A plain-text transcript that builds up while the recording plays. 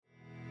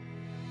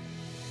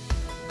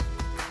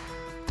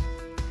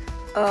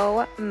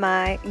Oh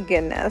my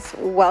goodness.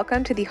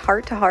 Welcome to the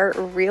Heart to Heart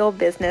Real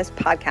Business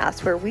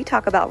podcast, where we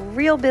talk about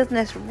real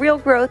business, real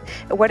growth,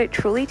 and what it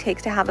truly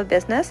takes to have a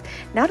business,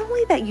 not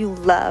only that you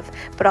love,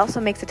 but also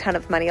makes a ton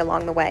of money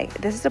along the way.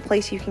 This is a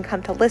place you can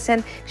come to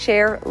listen,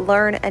 share,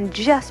 learn, and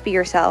just be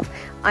yourself.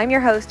 I'm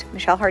your host,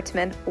 Michelle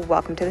Hartzman.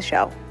 Welcome to the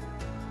show.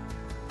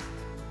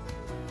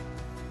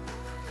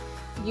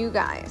 You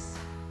guys,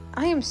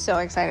 I am so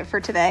excited for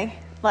today.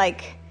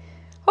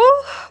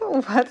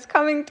 What's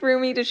coming through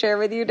me to share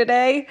with you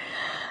today?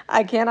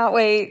 I cannot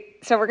wait.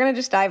 So we're going to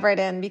just dive right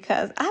in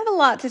because I have a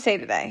lot to say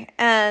today.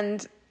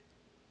 And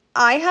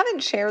I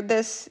haven't shared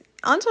this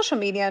on social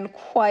media in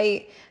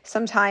quite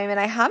some time. And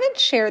I haven't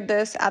shared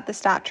this at the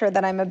stature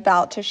that I'm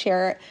about to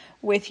share it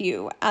with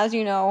you. As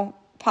you know,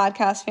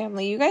 podcast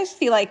family, you guys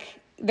feel like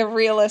the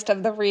realest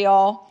of the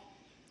real,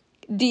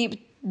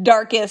 deep,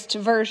 darkest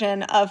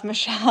version of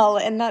Michelle,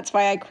 and that's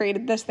why I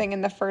created this thing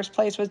in the first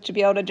place, was to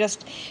be able to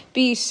just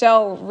be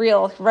so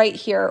real right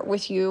here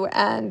with you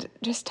and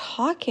just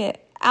talk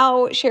it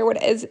out, share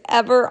what is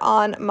ever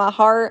on my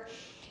heart.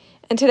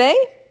 And today,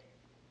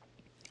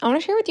 I want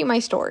to share with you my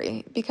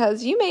story,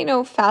 because you may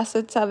know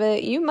facets of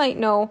it, you might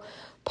know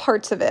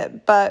parts of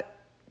it, but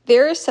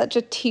there is such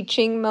a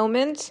teaching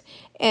moment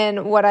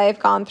in what I've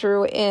gone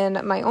through in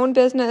my own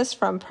business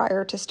from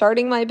prior to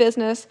starting my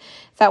business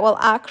that will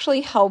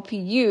actually help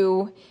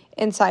you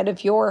inside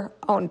of your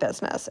own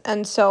business.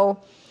 And so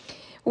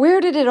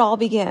where did it all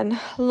begin?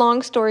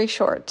 Long story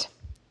short,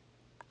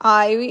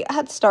 I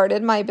had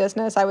started my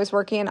business. I was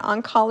working in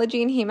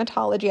oncology and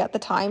hematology at the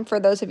time. For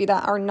those of you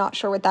that are not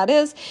sure what that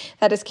is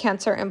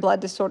cancer and blood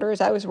disorders.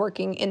 I was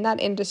working in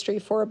that industry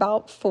for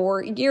about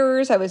 4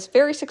 years. I was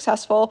very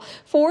successful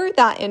for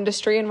that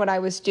industry and what I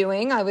was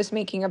doing. I was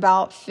making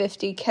about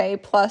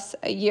 $50K plus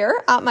a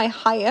year at my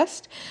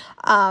highest.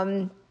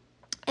 And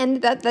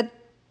that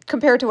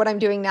compared to what I'm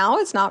doing now,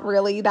 it's not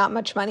really that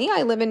much money.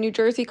 I live in New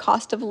Jersey.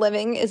 Cost of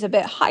living is a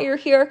bit higher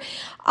here.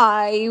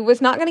 I was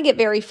not going to get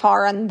very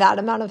far on that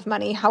amount of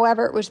money.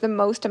 However, it was the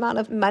most amount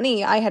of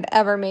money I had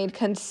ever made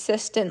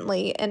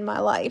consistently in my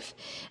life.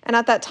 And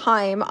at that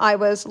time, I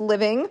was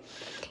living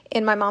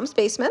in my mom's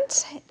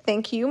basement.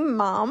 Thank you,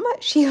 Mom.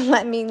 She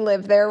let me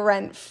live there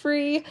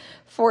rent-free.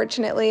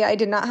 Fortunately, I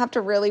did not have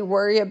to really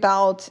worry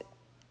about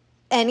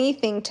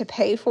anything to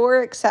pay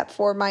for except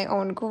for my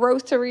own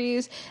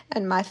groceries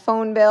and my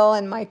phone bill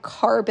and my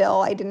car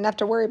bill. I didn't have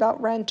to worry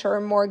about rent or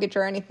a mortgage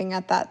or anything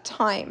at that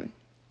time.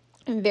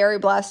 I'm very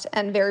blessed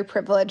and very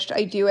privileged.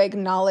 I do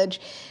acknowledge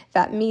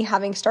that me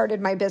having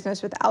started my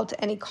business without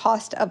any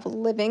cost of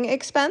living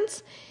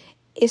expense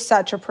is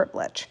such a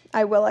privilege.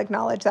 I will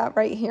acknowledge that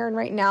right here and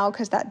right now,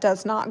 because that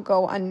does not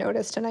go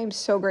unnoticed, and I'm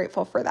so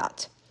grateful for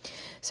that.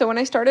 So when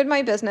I started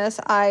my business,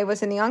 I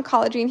was in the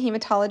oncology and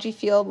hematology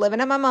field, living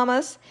at my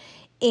mama's,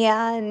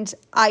 and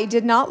I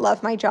did not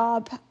love my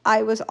job.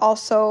 I was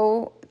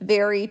also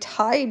very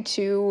tied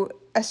to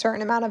a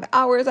certain amount of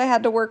hours I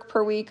had to work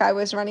per week. I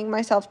was running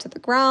myself to the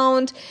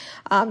ground,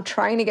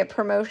 trying to get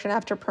promotion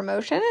after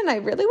promotion, and I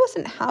really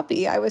wasn't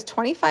happy. I was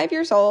 25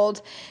 years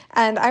old,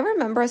 and I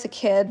remember as a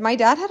kid, my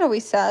dad had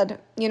always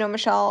said,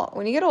 Michelle,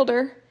 when you get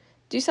older,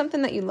 do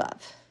something that you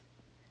love.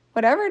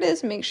 Whatever it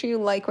is, make sure you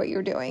like what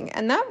you're doing.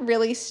 And that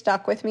really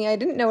stuck with me. I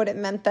didn't know what it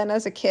meant then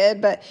as a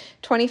kid, but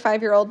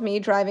 25-year-old me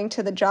driving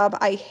to the job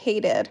I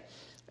hated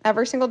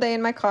every single day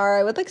in my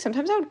car.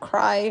 Sometimes I would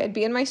cry. I'd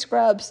be in my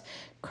scrubs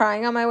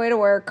crying on my way to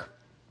work,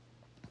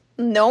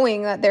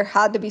 knowing that there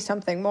had to be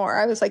something more.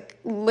 I was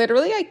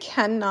literally, I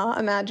cannot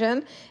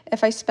imagine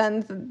if I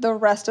spend the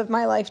rest of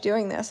my life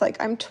doing this.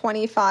 I'm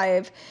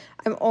 25.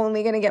 I'm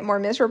only going to get more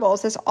miserable.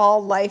 Is this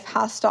all life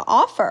has to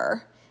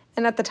offer?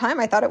 And at the time,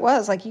 I thought it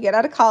was. You get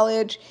out of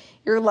college,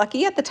 you're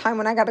lucky. At the time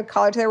when I got out of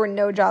college, there were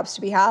no jobs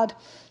to be had.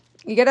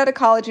 You get out of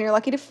college and you're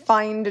lucky to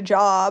find a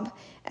job.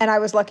 And I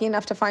was lucky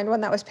enough to find one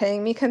that was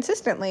paying me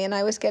consistently. And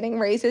I was getting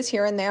raises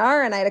here and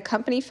there. And I had a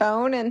company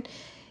phone. And,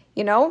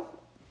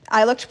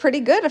 I looked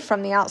pretty good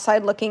from the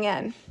outside looking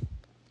in.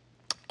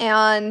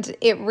 And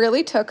it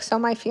really took, so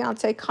my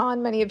fiance,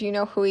 Khan, many of you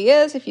know who he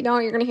is. If you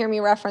don't, you're going to hear me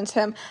reference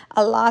him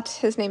a lot.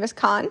 His name is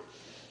Khan.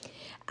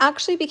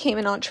 Actually became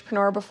an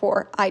entrepreneur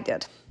before I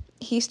did.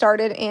 He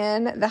started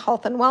in the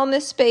health and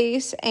wellness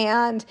space,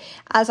 and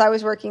as I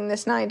was working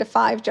this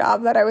 9-to-5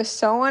 job that I was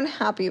so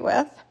unhappy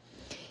with,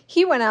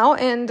 he went out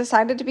and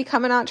decided to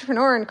become an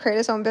entrepreneur and create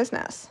his own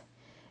business.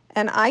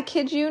 And I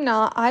kid you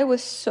not, I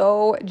was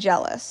so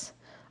jealous.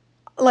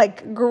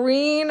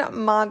 Green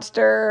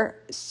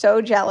monster,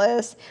 so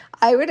jealous.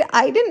 I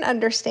didn't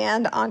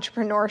understand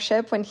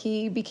entrepreneurship when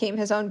he became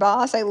his own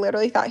boss. I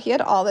literally thought he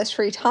had all this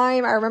free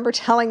time. I remember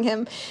telling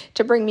him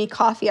to bring me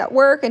coffee at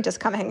work and just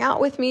come hang out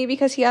with me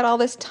because he had all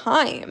this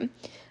time.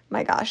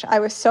 My gosh, I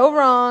was so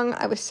wrong.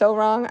 I was so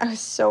wrong. I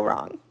was so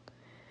wrong.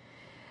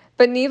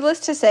 But needless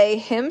to say,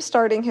 him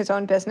starting his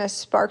own business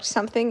sparked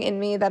something in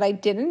me that I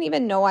didn't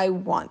even know I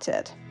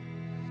wanted.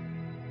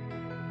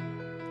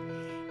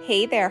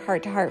 Hey there,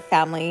 Heart to Heart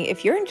family.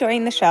 If you're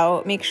enjoying the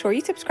show, make sure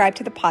you subscribe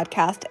to the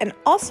podcast and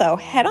also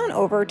head on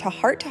over to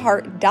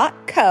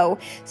hearttoheart.co,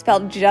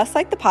 spelled just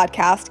like the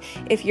podcast,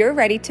 if you're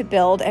ready to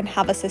build and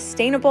have a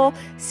sustainable,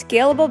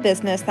 scalable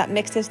business that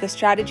mixes the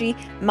strategy,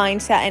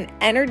 mindset, and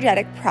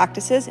energetic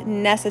practices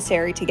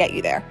necessary to get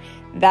you there.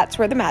 That's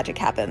where the magic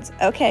happens.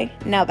 Okay,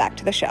 now back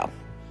to the show.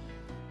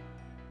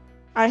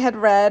 I had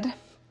read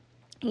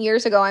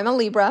years ago, I'm a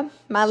Libra.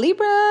 My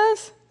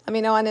Libras. Let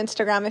me know on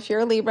Instagram if you're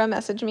a Libra.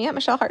 Message me at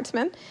Michelle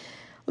Hartzman.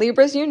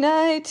 Libras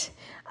unite.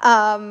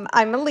 I'm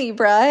a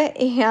Libra,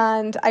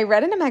 and I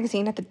read in a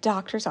magazine at the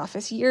doctor's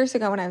office years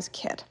ago when I was a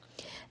kid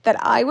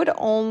that I would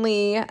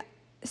only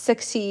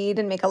succeed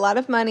and make a lot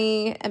of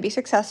money and be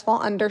successful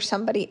under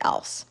somebody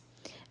else.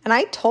 And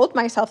I told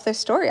myself this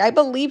story. I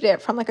believed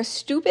it from like a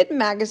stupid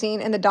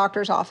magazine in the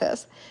doctor's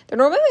office. They're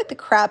normally like the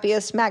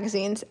crappiest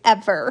magazines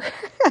ever.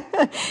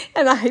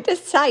 And I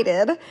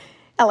decided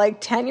at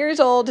like 10 years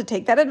old to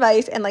take that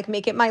advice and like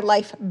make it my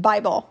life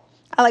Bible.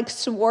 I like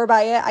swore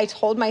by it. I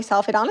told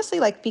myself it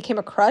honestly like became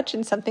a crutch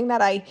and something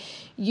that I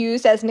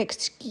used as an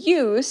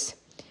excuse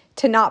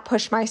to not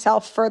push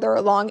myself further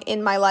along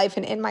in my life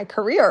and in my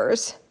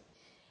careers.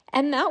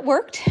 And that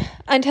worked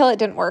until it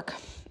didn't work.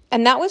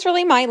 And that was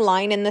really my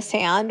line in the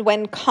sand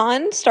when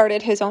Khan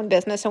started his own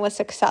business and was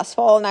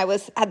successful. And I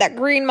had that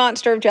green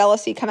monster of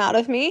jealousy come out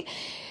of me.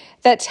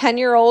 That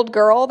 10-year-old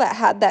girl that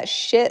had that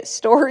shit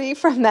story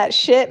from that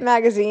shit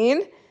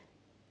magazine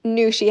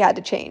knew she had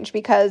to change,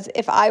 because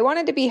if I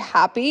wanted to be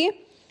happy,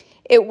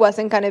 it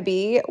wasn't going to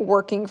be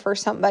working for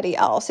somebody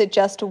else. It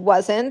just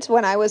wasn't.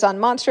 When I was on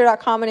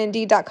monster.com and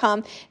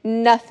indeed.com,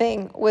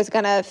 nothing was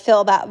going to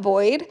fill that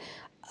void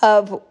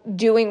of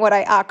doing what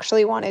I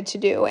actually wanted to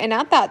do. And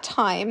at that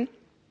time,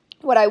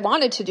 what I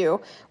wanted to do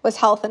was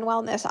health and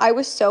wellness. I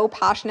was so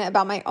passionate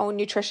about my own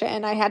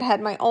nutrition. I had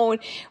my own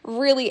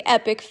really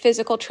epic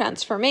physical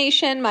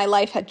transformation. My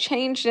life had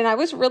changed, and I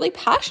was really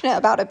passionate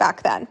about it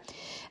back then.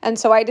 And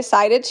so I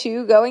decided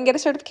to go and get a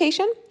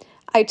certification.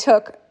 I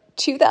took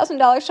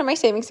 $2,000 from my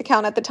savings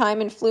account at the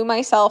time and flew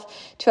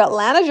myself to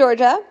Atlanta,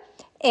 Georgia.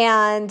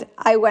 And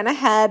I went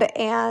ahead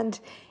and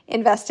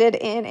invested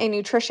in a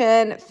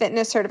nutrition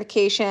fitness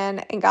certification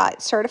and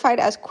got certified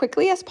as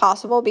quickly as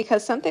possible,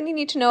 because something you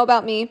need to know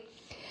about me,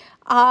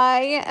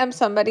 I am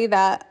somebody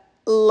that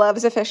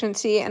loves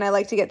efficiency and I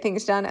like to get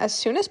things done as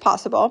soon as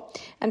possible.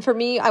 And for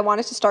me, I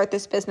wanted to start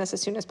this business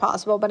as soon as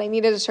possible, but I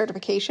needed a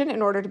certification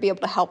in order to be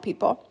able to help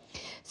people.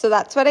 So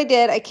that's what I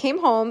did. I came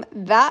home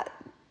that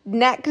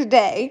next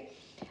day.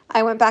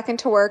 I went back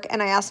into work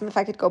and I asked them if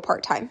I could go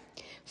part-time.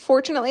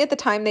 Fortunately, at the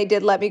time, they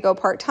did let me go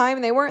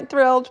part-time. They weren't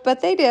thrilled,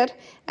 but they did.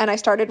 And I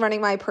started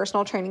running my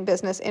personal training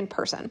business in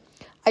person.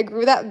 I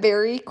grew that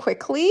very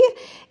quickly,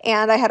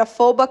 and I had a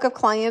full book of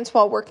clients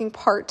while working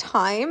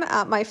part-time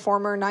at my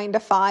former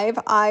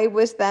 9-to-5. I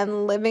was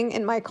then living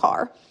in my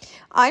car.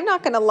 I'm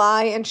not going to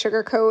lie and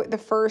sugarcoat the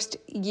first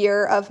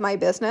year of my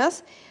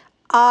business.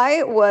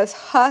 I was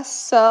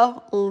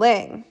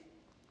hustling.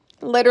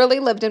 Literally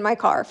lived in my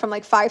car from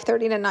like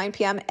 5:30 to 9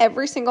 p.m.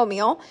 Every single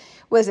meal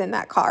was in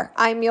that car.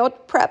 I meal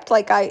prepped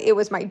like it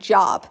was my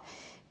job,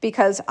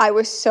 because I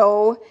was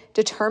so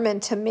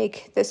determined to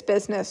make this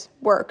business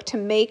work, to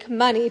make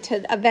money,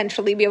 to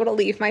eventually be able to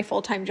leave my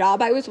full-time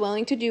job. I was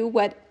willing to do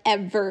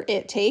whatever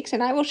it takes,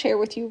 and I will share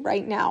with you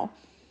right now.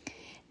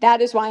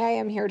 That is why I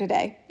am here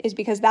today, is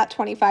because that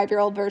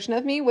 25-year-old version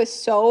of me was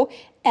so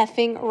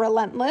effing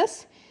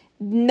relentless.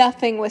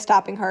 Nothing was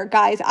stopping her.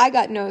 Guys, I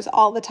got no's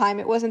all the time.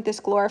 It wasn't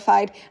this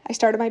glorified. I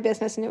started my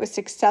business and it was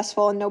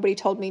successful and nobody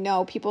told me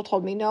no. People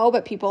told me no,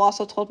 but people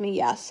also told me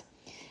yes.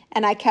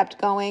 And I kept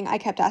going. I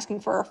kept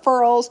asking for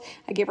referrals.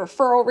 I gave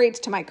referral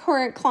rates to my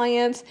current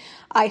clients.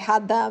 I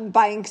had them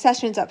buying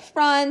sessions up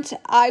front.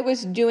 I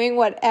was doing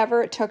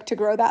whatever it took to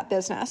grow that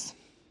business.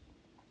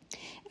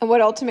 And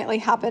what ultimately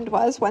happened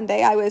was one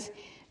day I was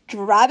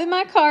driving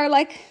my car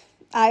like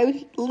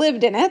I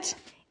lived in it,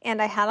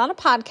 and I had on a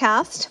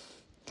podcast.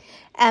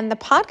 And the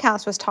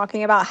podcast was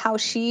talking about how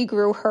she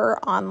grew her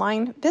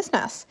online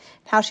business,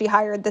 how she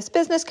hired this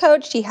business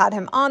coach. She had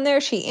him on there.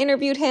 She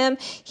interviewed him.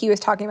 He was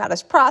talking about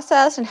his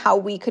process and how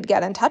we could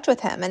get in touch with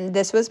him. And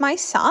this was my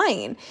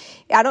sign.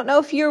 I don't know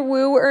if you're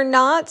woo or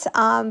not,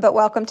 but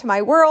welcome to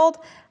my world.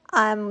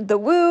 I'm the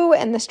woo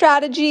and the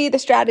strategy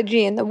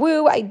and the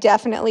woo. I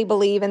definitely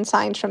believe in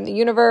signs from the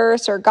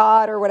universe or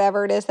God or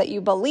whatever it is that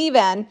you believe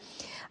in.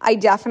 I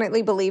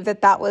definitely believe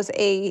that was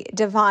a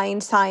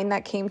divine sign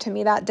that came to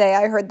me that day.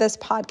 I heard this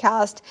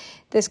podcast.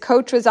 This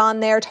coach was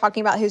on there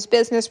talking about his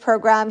business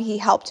program. He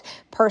helped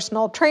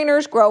personal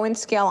trainers grow and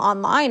scale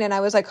online. And I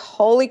was like,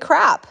 holy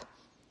crap,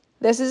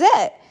 this is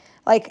it.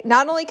 Like,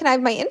 not only can I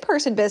have my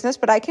in-person business,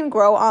 but I can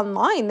grow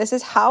online. This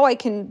is how I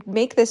can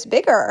make this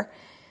bigger.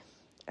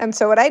 And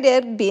so what I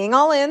did, being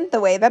all in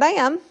the way that I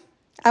am,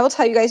 I will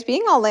tell you guys,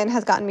 being all in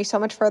has gotten me so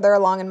much further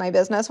along in my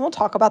business. We'll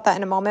talk about that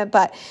in a moment,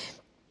 but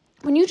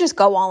when you just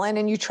go all in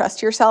and you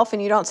trust yourself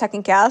and you don't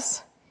second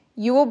guess,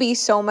 you will be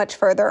so much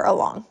further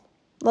along.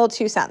 Little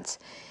 2 cents.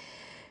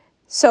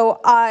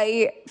 So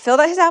I filled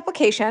out his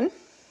application,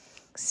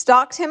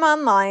 stalked him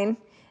online,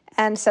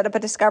 and set up a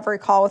discovery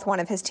call with one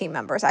of his team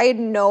members. I had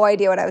no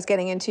idea what I was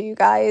getting into, you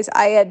guys.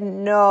 I had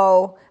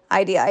no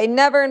idea. I had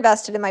never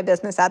invested in my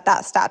business at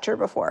that stature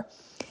before.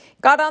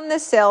 Got on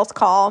this sales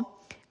call.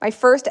 My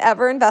first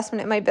ever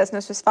investment in my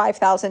business was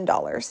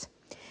 $5,000.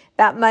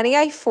 That money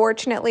I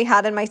fortunately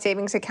had in my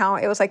savings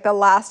account. It was like the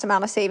last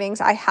amount of savings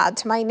I had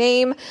to my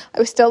name. I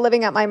was still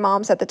living at my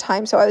mom's at the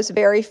time, so I was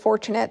very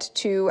fortunate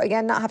to,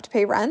 again, not have to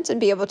pay rent and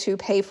be able to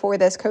pay for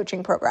this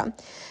coaching program.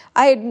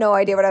 I had no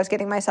idea what I was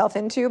getting myself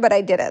into, but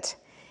I did it.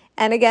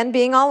 And again,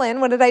 being all in,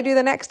 what did I do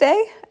the next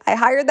day? I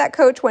hired that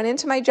coach, went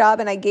into my job,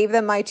 and I gave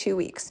them my 2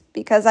 weeks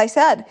because I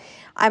said,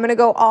 I'm going to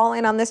go all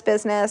in on this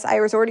business. I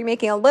was already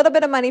making a little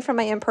bit of money from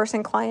my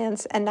in-person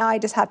clients, and now I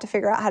just have to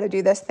figure out how to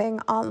do this thing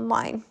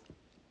online.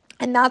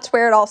 And that's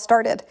where it all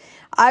started.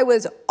 I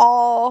was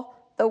all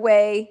the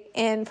way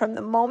in from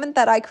the moment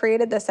that I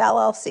created this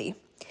LLC.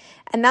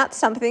 And that's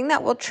something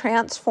that will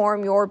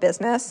transform your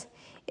business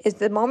is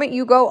the moment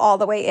you go all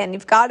the way in.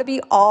 You've got to be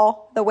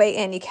all the way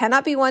in. You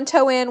cannot be one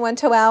toe in, one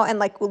toe out, and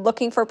like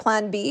looking for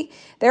plan B.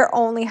 There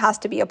only has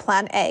to be a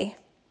plan A.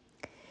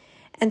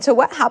 And so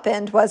what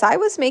happened was I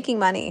was making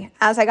money.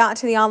 As I got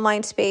into the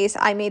online space,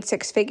 I made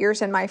 6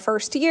 figures in my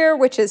first year,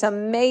 which is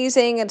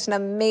amazing. It's an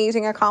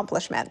amazing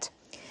accomplishment.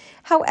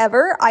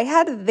 However, I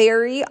had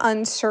very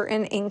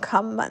uncertain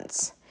income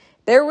months.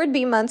 There would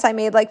be months I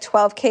made like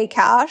 $12K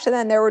cash, and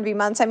then there would be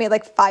months I made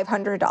like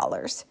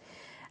 $500.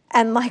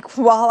 And like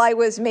while I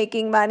was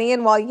making money,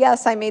 and while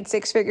yes, I made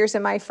 6 figures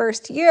in my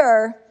first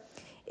year,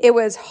 it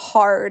was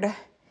hard.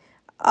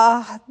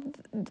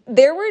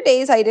 There were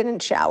days I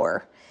didn't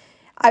shower.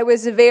 I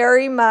was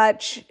very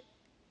much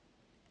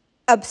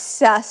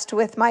obsessed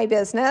with my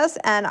business,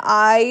 and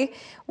I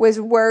was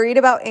worried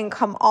about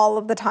income all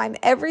of the time.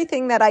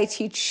 Everything that I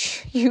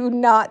teach you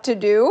not to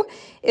do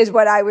is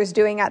what I was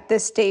doing at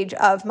this stage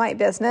of my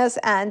business,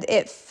 and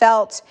it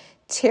felt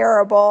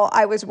terrible.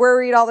 I was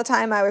worried all the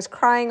time. I was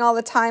crying all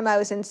the time. I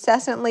was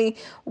incessantly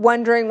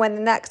wondering when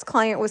the next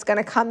client was going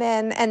to come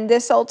in, and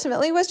this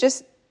ultimately was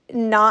just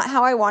not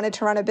how I wanted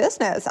to run a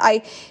business.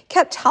 I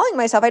kept telling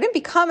myself I didn't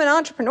become an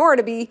entrepreneur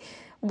to be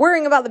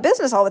worrying about the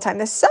business all the time.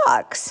 This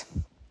sucks.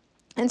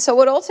 And so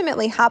what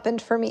ultimately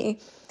happened for me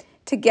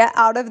to get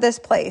out of this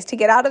place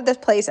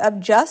of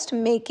just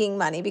making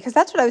money, because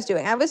that's what I was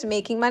doing. I was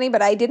making money,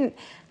 but I didn't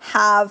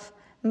have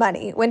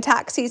money. When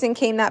tax season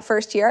came that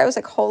first year, I was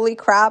like, holy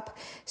crap,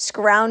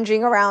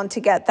 scrounging around to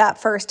get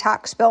that first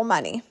tax bill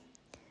money.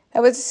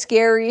 That was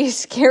scary,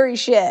 scary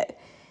shit.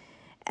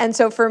 And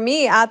so for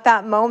me at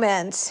that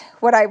moment,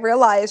 what I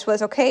realized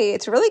was, okay,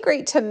 it's really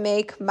great to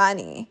make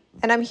money,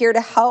 and I'm here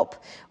to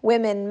help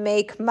women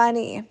make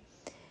money.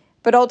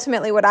 But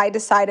ultimately what I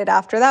decided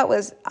after that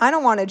was I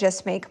don't want to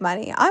just make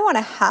money. I want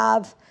to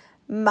have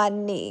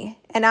money.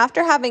 And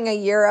after having a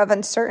year of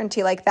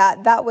uncertainty like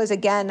that, that was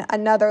again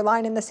another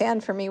line in the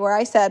sand for me where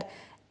I said,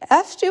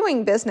 F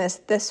doing business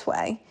this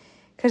way,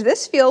 because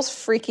this feels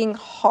freaking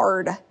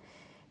hard.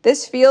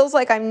 This feels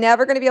like I'm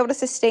never going to be able to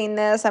sustain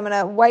this. I'm going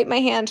to wipe my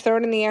hand, throw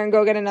it in the air, and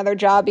go get another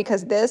job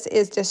because this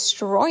is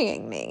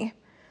destroying me.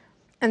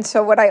 And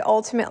so what I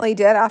ultimately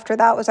did after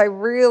that was I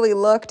really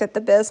looked at the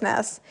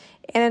business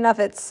in and of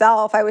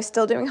itself. I was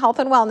still doing health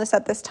and wellness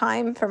at this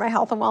time for my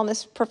health and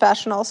wellness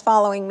professionals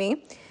following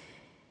me.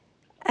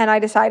 And I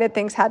decided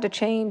things had to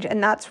change.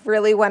 And that's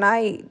really when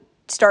I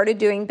started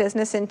doing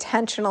business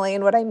intentionally.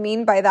 And what I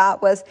mean by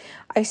that was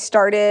I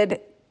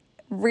started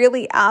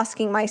really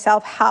asking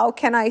myself, how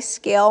can I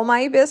scale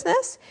my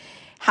business?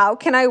 How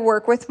can I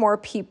work with more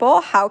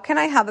people? How can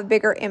I have a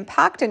bigger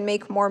impact and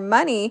make more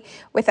money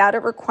without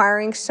it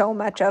requiring so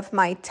much of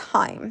my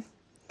time?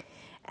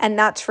 And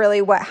that's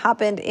really what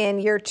happened in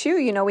year 2.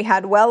 You know, we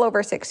had well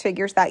over 6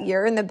 figures that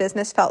year, and the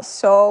business felt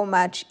so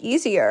much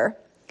easier.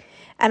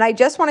 And I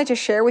just wanted to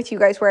share with you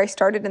guys where I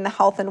started in the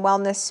health and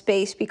wellness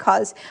space,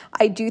 because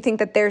I do think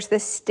that there's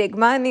this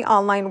stigma in the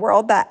online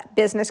world that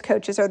business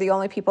coaches are the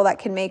only people that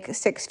can make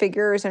 6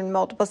 figures and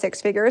multiple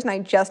 6 figures. And I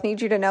just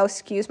need you to know,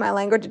 excuse my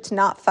language, it's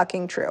not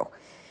fucking true.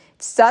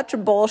 It's such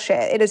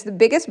bullshit. It is the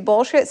biggest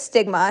bullshit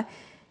stigma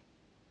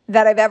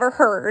that I've ever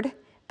heard,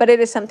 but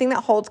it is something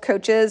that holds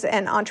coaches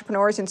and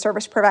entrepreneurs and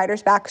service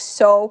providers back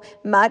so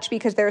much,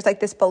 because there's like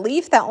this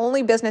belief that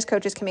only business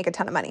coaches can make a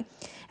ton of money.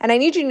 And I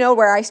need you to know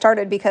where I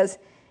started, because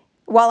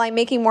while I'm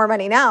making more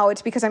money now,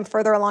 it's because I'm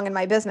further along in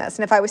my business.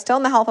 And if I was still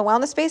in the health and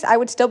wellness space, I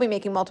would still be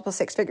making multiple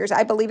 6 figures.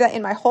 I believe that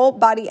in my whole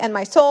body and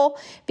my soul,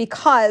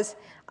 because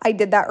I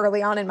did that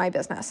early on in my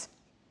business.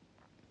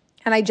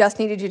 And I just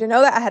needed you to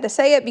know that. I had to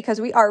say it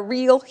because we are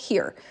real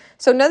here.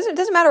 So it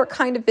doesn't matter what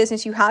kind of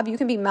business you have. You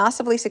can be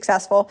massively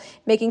successful,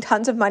 making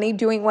tons of money,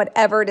 doing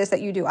whatever it is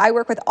that you do. I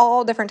work with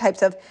all different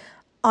types of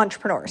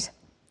entrepreneurs,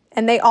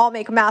 and they all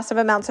make massive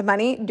amounts of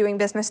money doing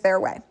business their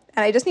way.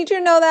 And I just need you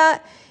to know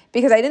that,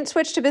 because I didn't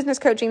switch to business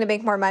coaching to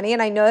make more money.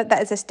 And I know that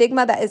that is a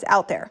stigma that is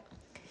out there.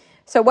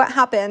 So what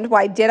happened?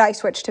 Why did I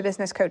switch to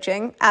business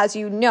coaching? As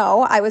you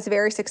know, I was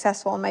very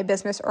successful in my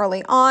business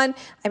early on.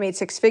 I made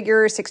 6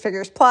 figures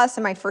plus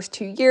in my first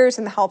 2 years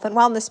in the health and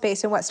wellness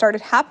space. And what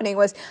started happening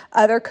was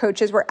other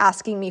coaches were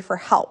asking me for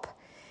help.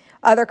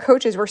 other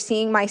coaches were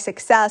seeing my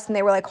success and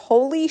they were like,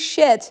 holy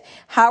shit,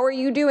 how are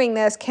you doing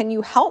this? Can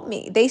you help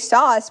me? They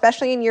saw,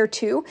 especially in year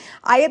 2,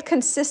 I had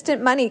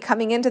consistent money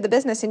coming into the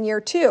business in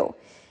year 2.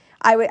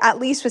 I at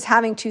least was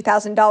having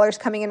 $2,000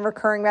 coming in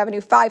recurring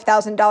revenue,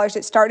 $5,000.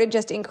 It started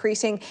just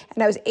increasing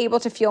and I was able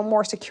to feel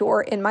more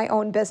secure in my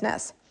own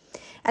business.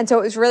 And so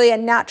it was really a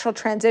natural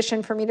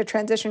transition for me to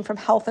transition from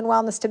health and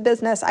wellness to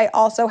business. I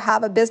also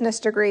have a business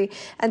degree.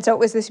 And so it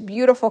was this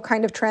beautiful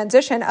kind of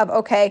transition of,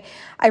 okay,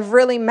 I've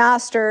really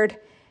mastered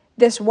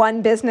this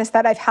one business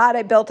that I've had.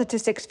 I built it to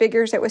 6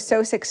 figures. It was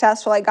so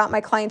successful. I got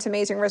my clients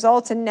amazing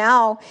results. And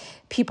now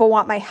people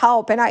want my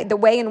help. And the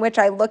way in which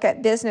I look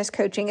at business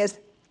coaching is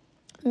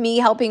me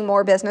helping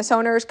more business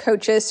owners,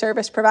 coaches,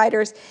 service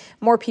providers,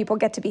 more people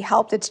get to be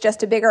helped. It's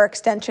just a bigger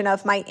extension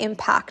of my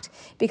impact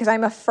because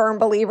I'm a firm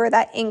believer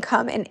that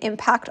income and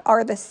impact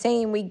are the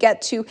same. We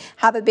get to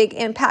have a big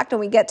impact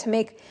and we get to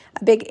make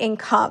a big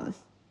income.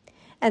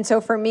 And so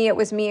for me, it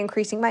was me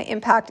increasing my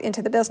impact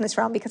into the business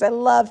realm because I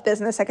love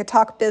business. I could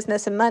talk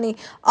business and money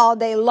all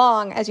day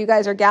long as you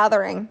guys are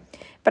gathering.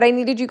 But I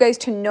needed you guys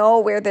to know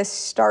where this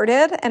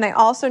started. And I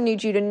also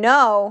need you to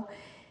know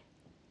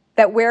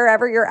that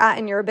wherever you're at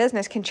in your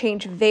business can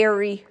change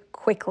very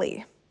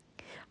quickly.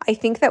 I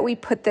think that we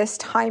put this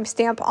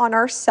timestamp on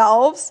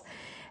ourselves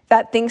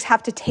that things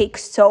have to take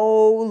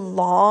so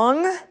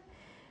long.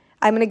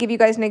 I'm going to give you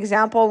guys an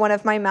example. One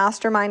of my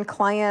mastermind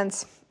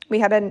clients, we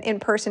had an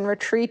in-person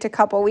retreat a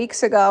couple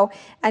weeks ago,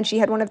 and she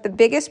had one of the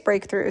biggest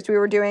breakthroughs. We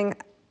were doing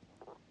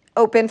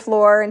open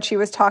floor, and she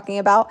was talking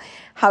about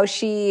how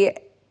she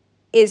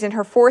is in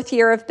her 4th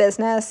year of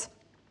business.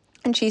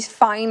 And she's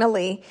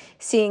finally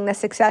seeing the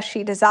success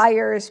she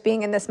desires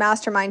being in this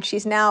mastermind.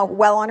 She's now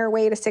well on her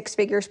way to 6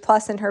 figures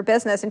plus in her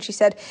business. And she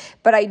said,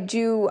 but I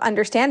do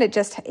understand I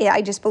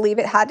just believe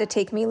it had to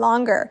take me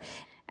longer.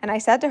 And I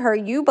said to her,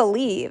 you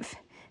believe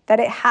that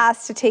it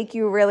has to take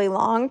you really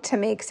long to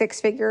make 6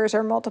 figures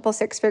or multiple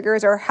 6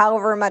 figures or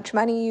however much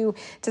money you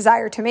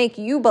desire to make.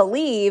 You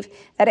believe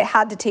that it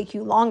had to take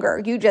you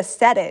longer. You just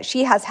said it.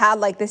 She has had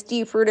like this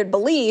deep-rooted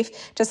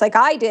belief, just like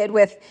I did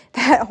with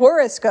that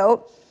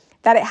horoscope,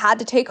 that it had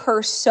to take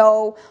her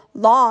so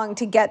long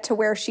to get to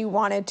where she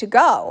wanted to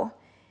go.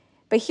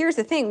 But here's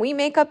the thing, we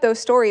make up those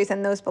stories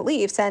and those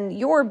beliefs, and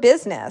your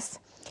business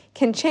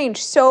can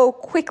change so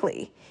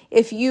quickly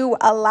if you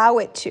allow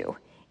it to,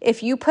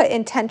 if you put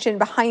intention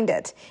behind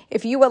it,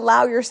 if you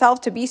allow yourself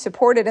to be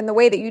supported in the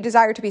way that you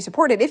desire to be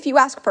supported, if you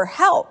ask for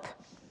help.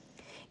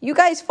 You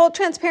guys, full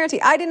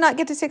transparency, I did not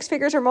get to 6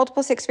 figures or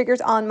multiple 6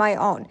 figures on my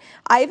own.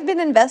 I've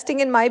been investing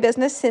in my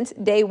business since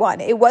day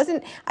one.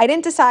 I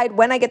didn't decide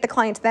when I get the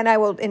clients, then I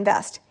will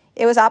invest.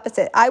 It was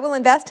opposite. I will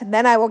invest,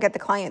 then I will get the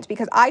clients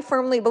because I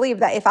firmly believe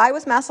that if I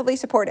was massively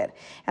supported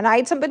and I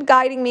had someone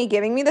guiding me,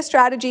 giving me the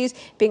strategies,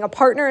 being a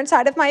partner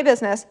inside of my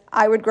business,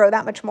 I would grow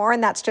that much more.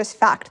 And that's just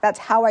fact. That's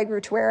how I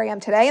grew to where I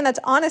am today. And that's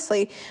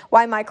honestly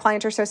why my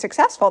clients are so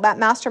successful. That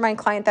mastermind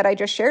client that I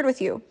just shared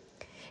with you.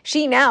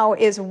 She now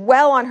is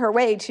well on her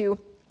way to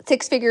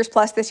 6 figures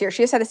plus this year.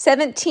 She just had a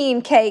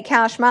 $17,000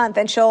 cash month,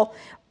 and she'll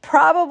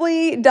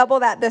probably double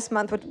that this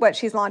month with what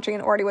she's launching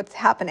and already what's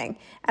happening.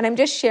 And I'm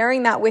just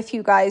sharing that with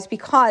you guys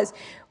because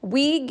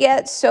we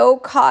get so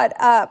caught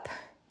up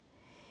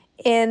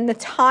in the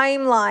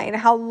timeline,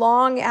 how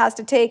long it has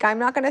to take. I'm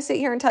not going to sit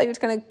here and tell you it's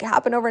going to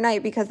happen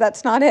overnight because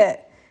that's not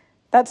it.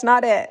 That's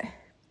not it.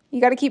 You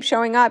got to keep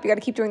showing up. You got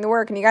to keep doing the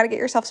work, and you got to get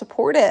yourself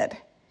supported.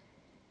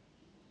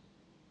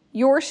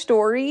 Your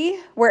story,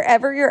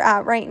 wherever you're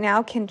at right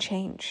now, can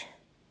change.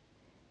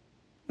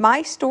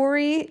 My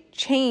story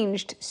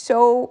changed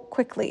so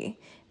quickly.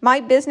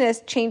 My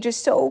business changes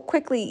so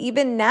quickly,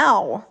 even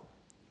now.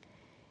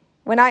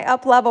 When I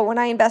up level, when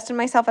I invest in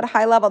myself at a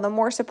high level, the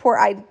more support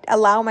I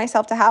allow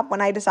myself to have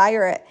when I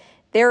desire it,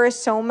 there is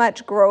so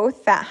much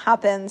growth that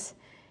happens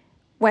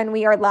when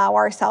we allow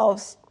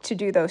ourselves to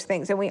do those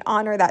things and we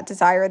honor that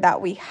desire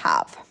that we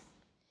have.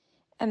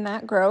 And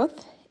that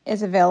growth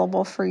is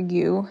available for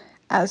you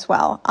as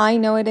well. I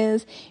know it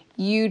is.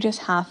 You just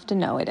have to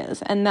know it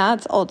is. And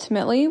that's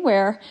ultimately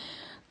where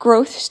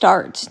growth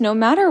starts. No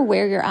matter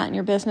where you're at in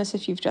your business,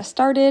 if you've just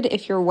started,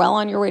 if you're well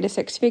on your way to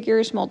 6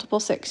 figures, multiple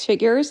 6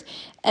 figures,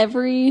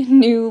 every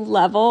new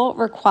level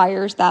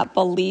requires that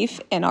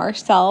belief in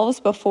ourselves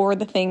before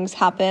the things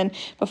happen,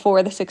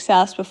 before the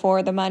success,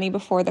 before the money,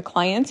 before the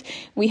clients.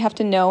 We have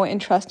to know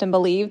and trust and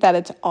believe that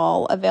it's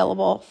all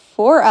available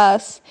for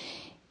us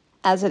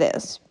as it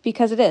is,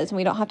 because it is. And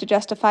we don't have to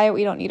justify it.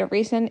 We don't need a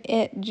reason.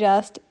 It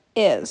just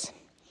is.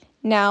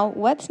 Now,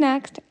 what's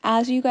next?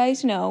 As you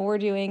guys know, we're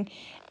doing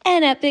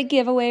an epic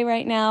giveaway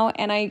right now.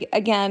 And I,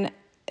 again,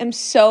 am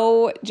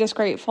so just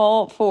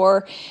grateful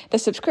for the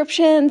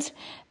subscriptions,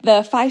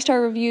 the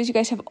 5-star reviews you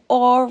guys have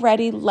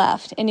already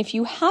left. And if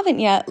you haven't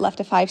yet left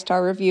a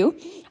 5-star review,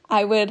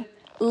 I would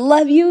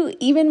love you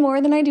even more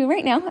than I do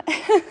right now.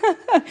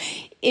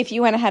 If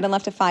you went ahead and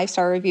left a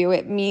 5-star review,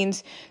 it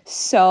means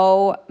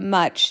so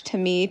much to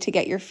me to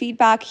get your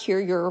feedback, hear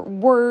your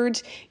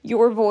words,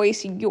 your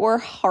voice, your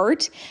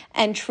heart,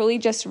 and truly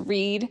just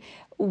read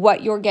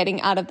what you're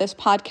getting out of this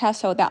podcast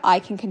so that I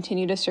can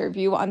continue to serve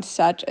you on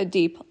such a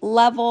deep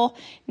level.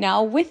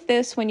 Now, with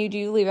this, when you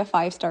do leave a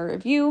 5-star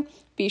review,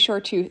 be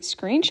sure to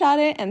screenshot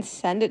it and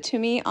send it to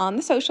me on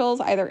the socials,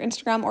 either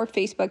Instagram or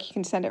Facebook. You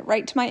can send it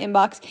right to my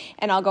inbox,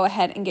 and I'll go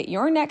ahead and get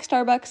your next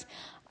Starbucks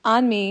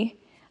on me.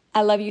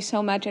 I love you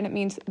so much, and it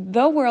means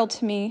the world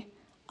to me.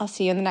 I'll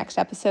see you in the next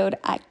episode.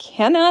 I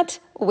cannot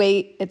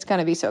wait. It's going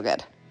to be so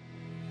good.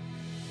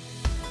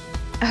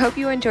 I hope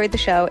you enjoyed the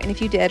show, and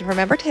if you did,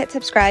 remember to hit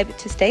subscribe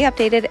to stay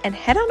updated, and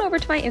head on over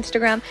to my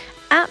Instagram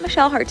at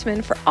Michelle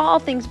Hartzman for all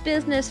things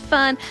business,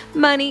 fun,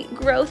 money,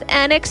 growth,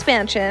 and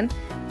expansion,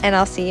 and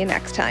I'll see you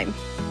next time.